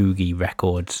Hamfugi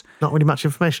Records. Not really much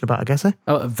information about it, I guess, eh?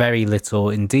 Oh, very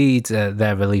little indeed.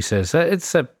 Their releases.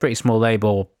 It's a pretty small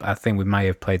label. I think we may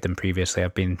have played them previously.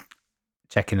 I've been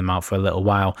checking them out for a little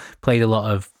while. Played a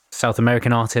lot of South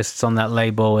American artists on that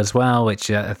label as well, which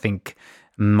I think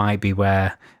might be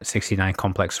where 69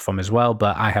 Complex are from as well,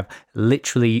 but I have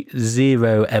literally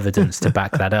zero evidence to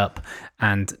back that up,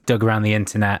 and dug around the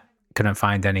internet, couldn't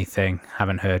find anything,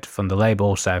 haven't heard from the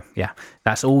label, so yeah,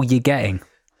 that's all you're getting.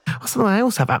 Something I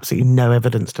also have absolutely no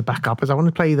evidence to back up is I want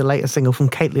to play you the latest single from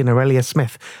Caitlin Aurelia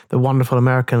Smith, the wonderful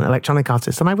American electronic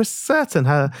artist. And I was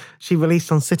certain she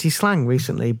released on City Slang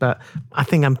recently, but I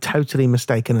think I'm totally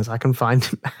mistaken, as I can find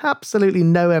absolutely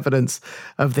no evidence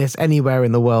of this anywhere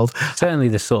in the world. Certainly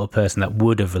the sort of person that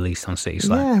would have released on City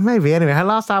Slang. Yeah, maybe. Anyway, her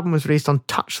last album was released on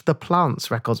Touch the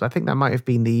Plants Records. I think that might have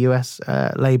been the US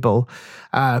label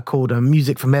called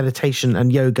Music for Meditation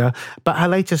and Yoga. But her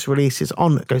latest release is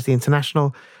on Goes the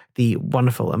International, the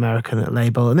wonderful American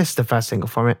label. And this is the first single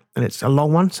from it. And it's a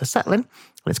long one, so settle in. And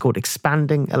it's called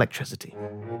Expanding Electricity.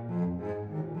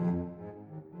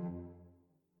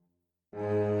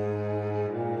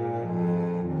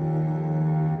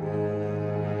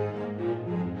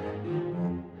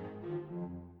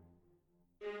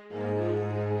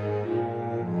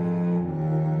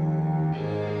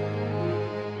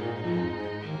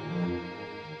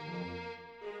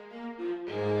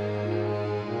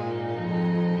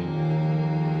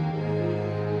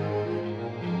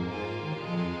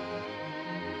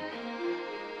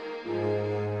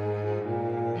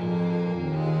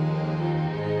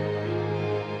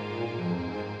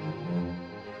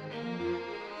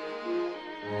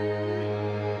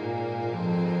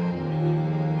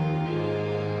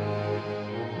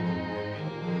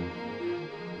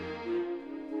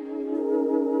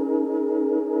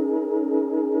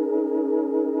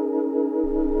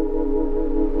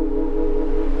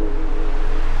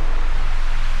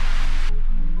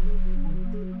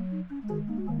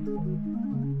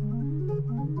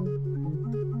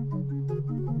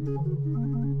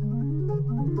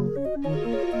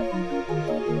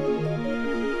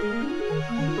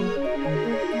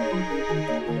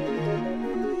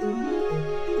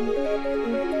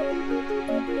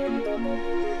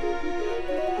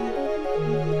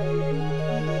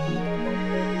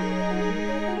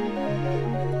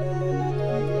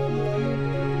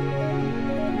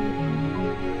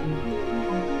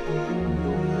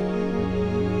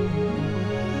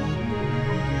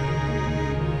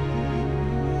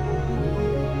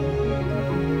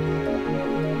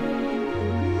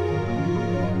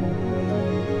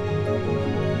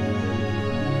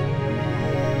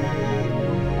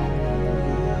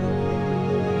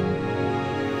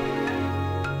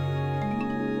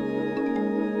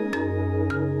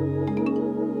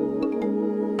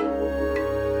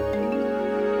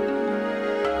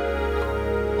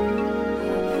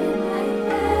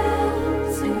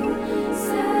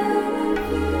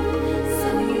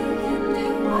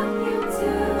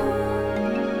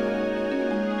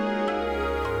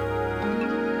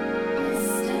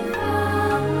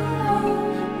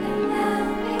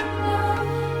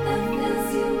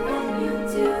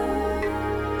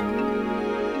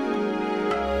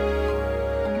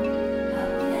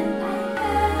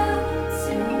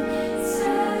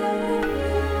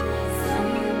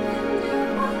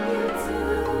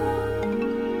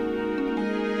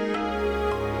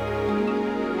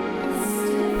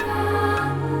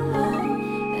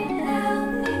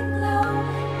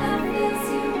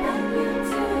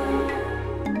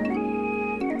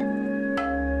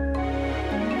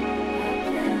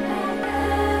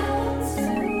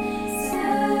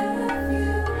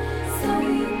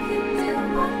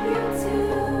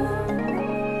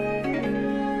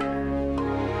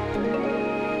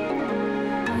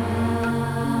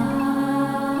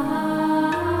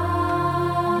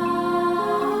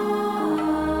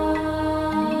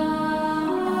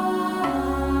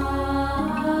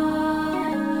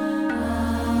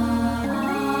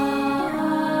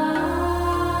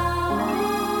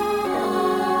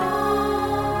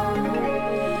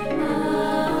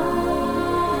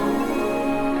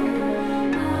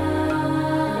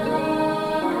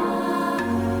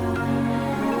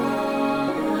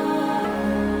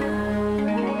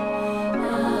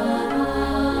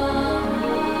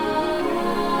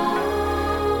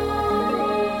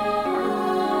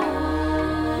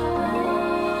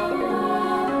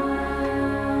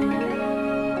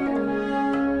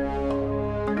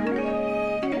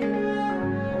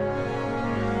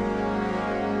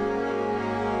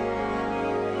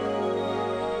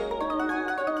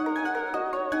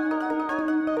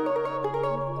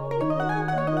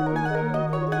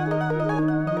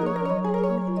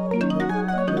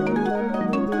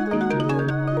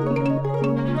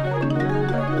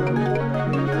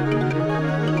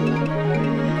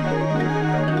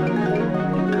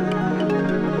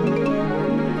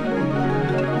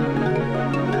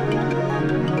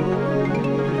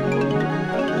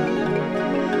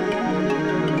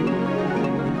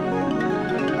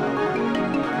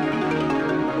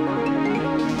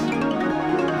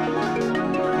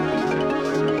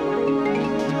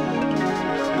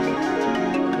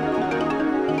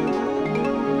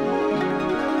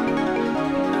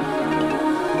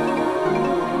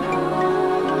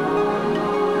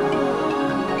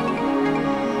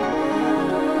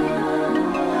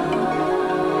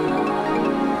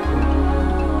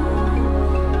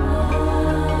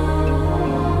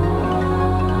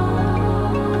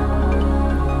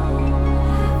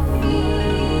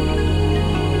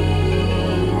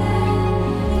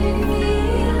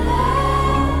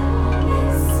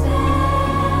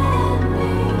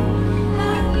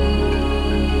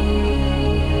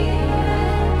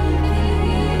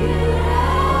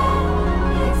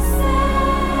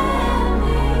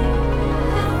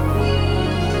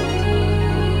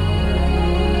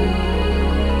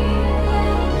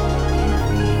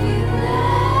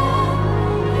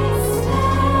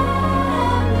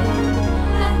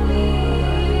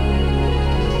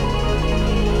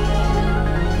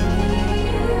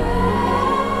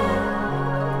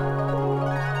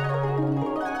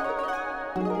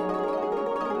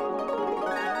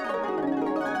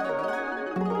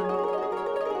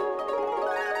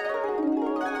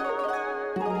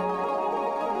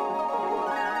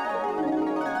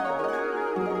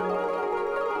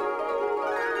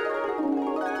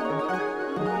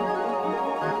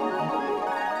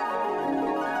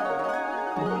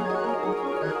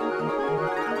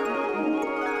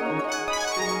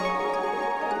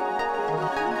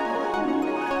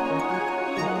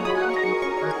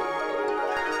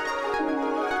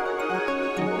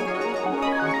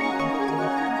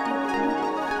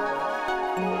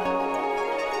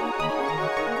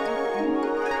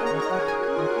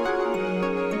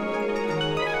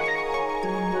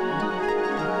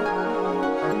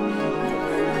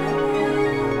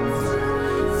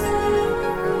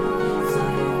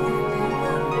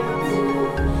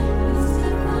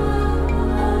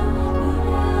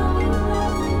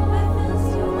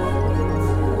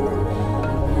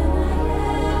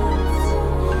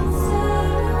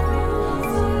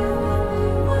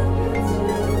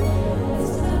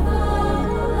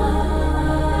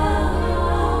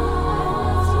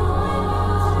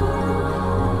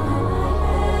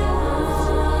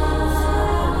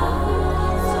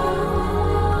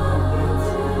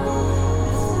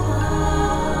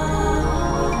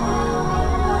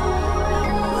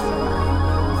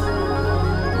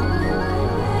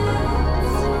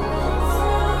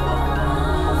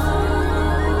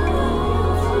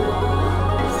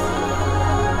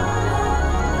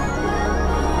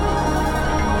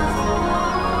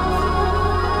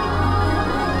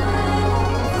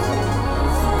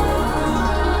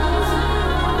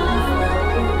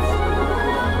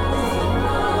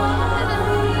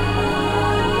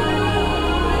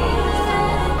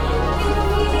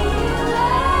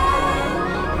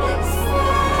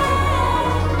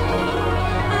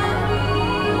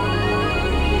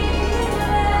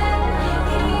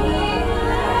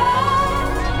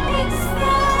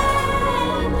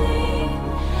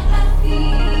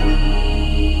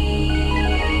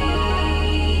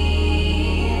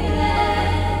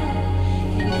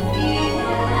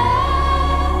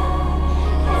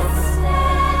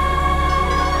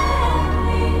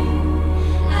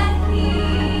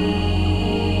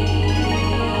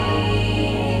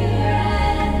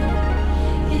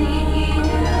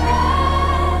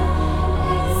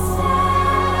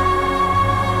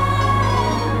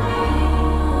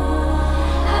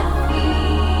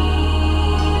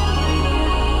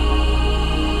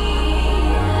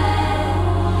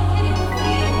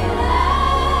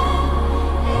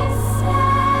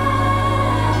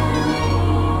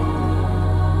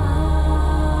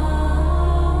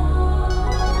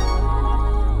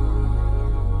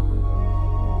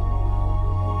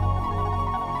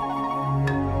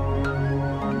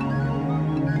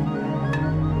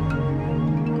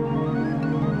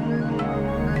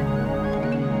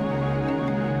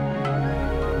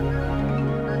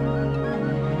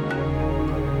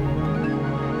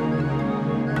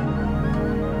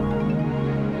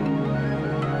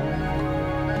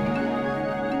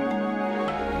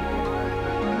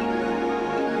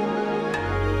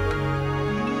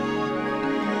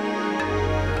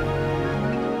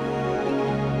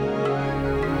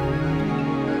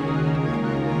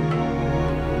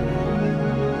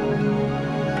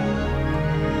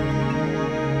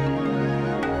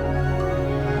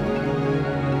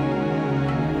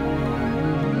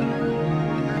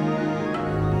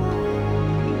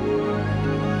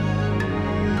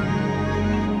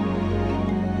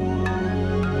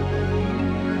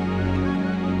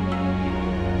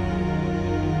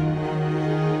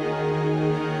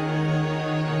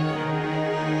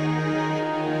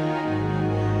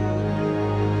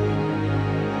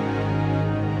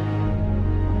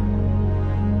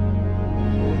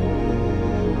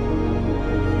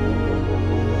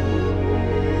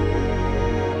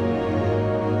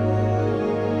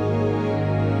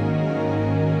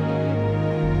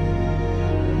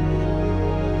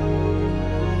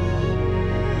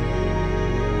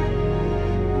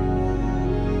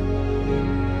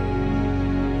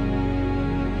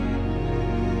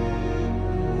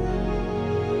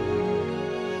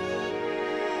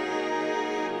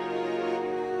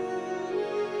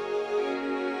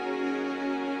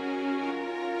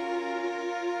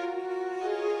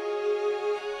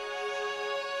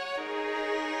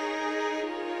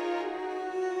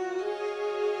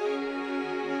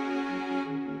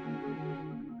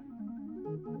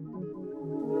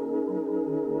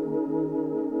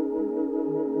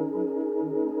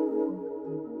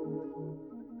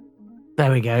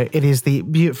 There we go. It is the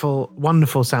beautiful,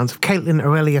 wonderful sounds of Caitlin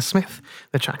Aurelia Smith.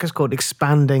 The track is called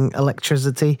Expanding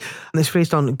Electricity, and it's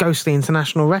released on Ghostly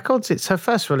International Records. It's her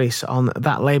first release on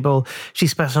that label. She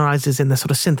specialises in the sort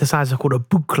of synthesizer called a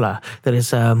Buchla that is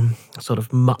sort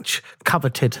of much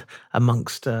coveted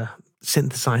amongst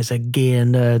synthesizer gear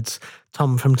nerds.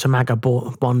 Tom from Tamaga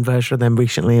bought one version of them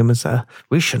recently and was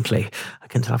recently, I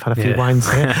can tell I've had a few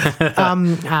wines here,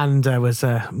 and was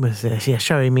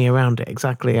showing me around it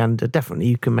exactly. And definitely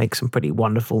you can make some pretty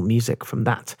wonderful music from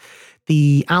that.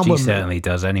 The album, she certainly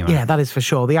does anyway. Yeah, that is for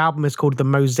sure. The album is called The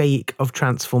Mosaic of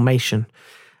Transformation,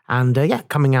 and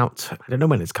coming out. I don't know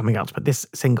when it's coming out, but this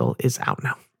single is out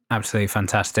now. Absolutely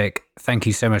fantastic. Thank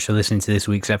you so much for listening to this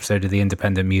week's episode of the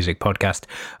Independent Music Podcast.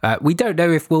 We don't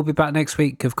know if we'll be back next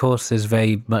week. Of course, there's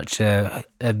very much a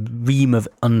ream of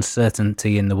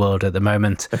uncertainty in the world at the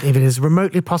moment. But if it is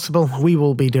remotely possible, we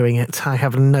will be doing it. I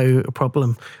have no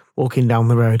problem walking down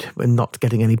the road and not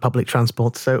getting any public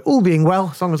transport. So all being well,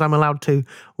 as long as I'm allowed to,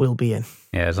 we'll be in.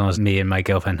 Yeah, as long as me and my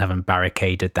girlfriend haven't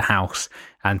barricaded the house,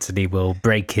 Anthony will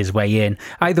break his way in.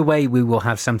 Either way, we will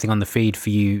have something on the feed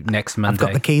for you next Monday. I've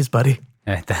got the keys, buddy.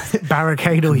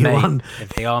 Barricade all you want. If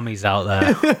the army's out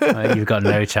there, you've got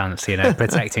no chance,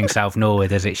 protecting South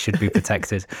Norwood as it should be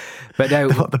protected. But no,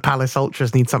 the Palace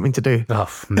Ultras need something to do.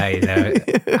 Oh, mate, they're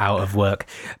out of work.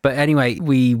 But anyway,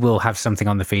 we will have something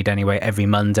on the feed anyway every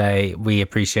Monday. We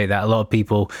appreciate that. A lot of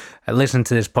people listen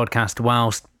to this podcast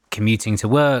whilst commuting to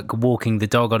work, walking the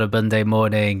dog on a Monday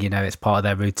morning. It's part of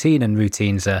their routine, and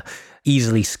routines are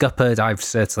easily scuppered. I've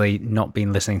certainly not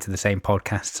been listening to the same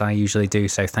podcasts I usually do,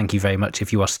 so thank you very much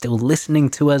if you are still listening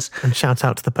to us. And shout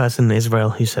out to the person in Israel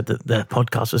who said that the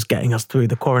podcast was getting us through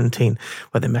the quarantine,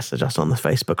 where they messaged us on the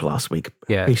Facebook last week.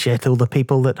 Yeah. Appreciate all the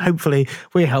people that hopefully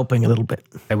we're helping a little bit.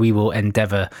 We will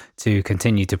endeavour to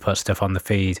continue to put stuff on the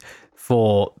feed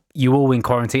for you all in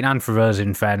quarantine, and for us,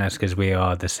 in fairness, because we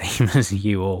are the same as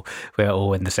you all. We're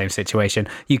all in the same situation.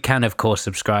 You can, of course,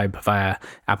 subscribe via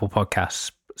Apple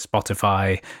Podcasts,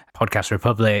 Spotify, Podcast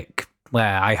Republic,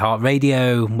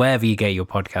 iHeartRadio, wherever you get your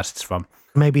podcasts from.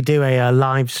 Maybe do a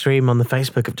live stream on the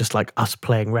Facebook of just like us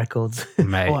playing records, or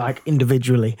like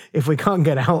individually if we can't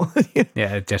get out.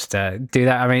 Yeah, just do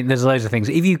that. I mean, there's loads of things.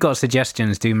 If you've got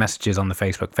suggestions, do messages on the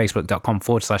Facebook,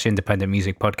 facebook.com/Independent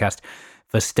Music Podcast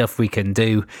for stuff we can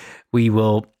do. We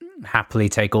will happily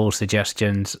take all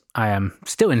suggestions. I am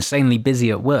still insanely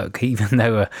busy at work, even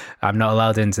though I'm not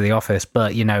allowed into the office,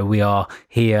 but we are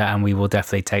here and we will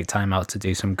definitely take time out to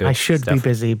do some good stuff. I should be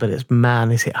busy, but is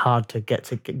it hard to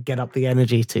get up the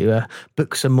energy to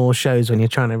book some more shows when you're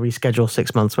trying to reschedule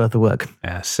 6 months worth of work.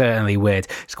 Yeah, certainly weird.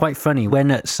 It's quite funny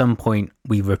when at some point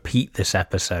we repeat this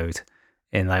episode,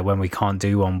 in when we can't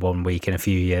do one week in a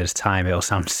few years' time, it'll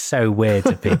sound so weird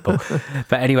to people.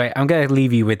 But anyway, I'm going to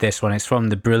leave you with this one. It's from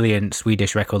the brilliant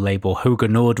Swedish record label Höga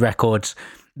Nord Records.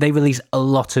 They release a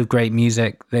lot of great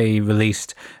music. They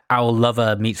released Our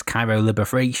Lover Meets Cairo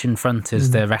Liberation Front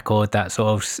as their record that sort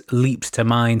of leaps to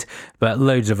mind, but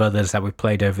loads of others that we've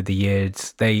played over the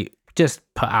years. They just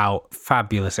put out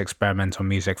fabulous experimental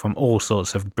music from all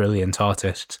sorts of brilliant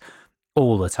artists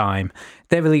all the time.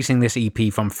 They're releasing this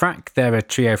EP from Frack. They're a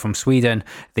trio from Sweden,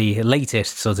 the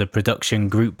latest sort of production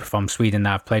group from Sweden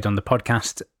that I've played on the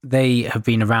podcast. They have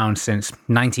been around since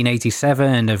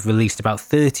 1987 and have released about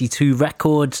 32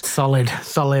 records. Solid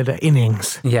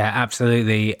innings. Yeah,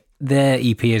 absolutely. Their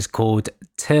EP is called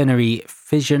Ternary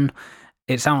Fission.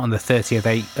 It's out on the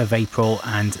 30th of April,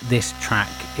 and this track,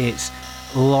 it's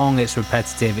long, it's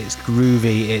repetitive, it's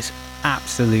groovy, it's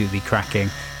absolutely cracking.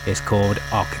 It's called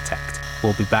Architect.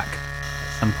 We'll be back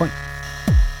at some point.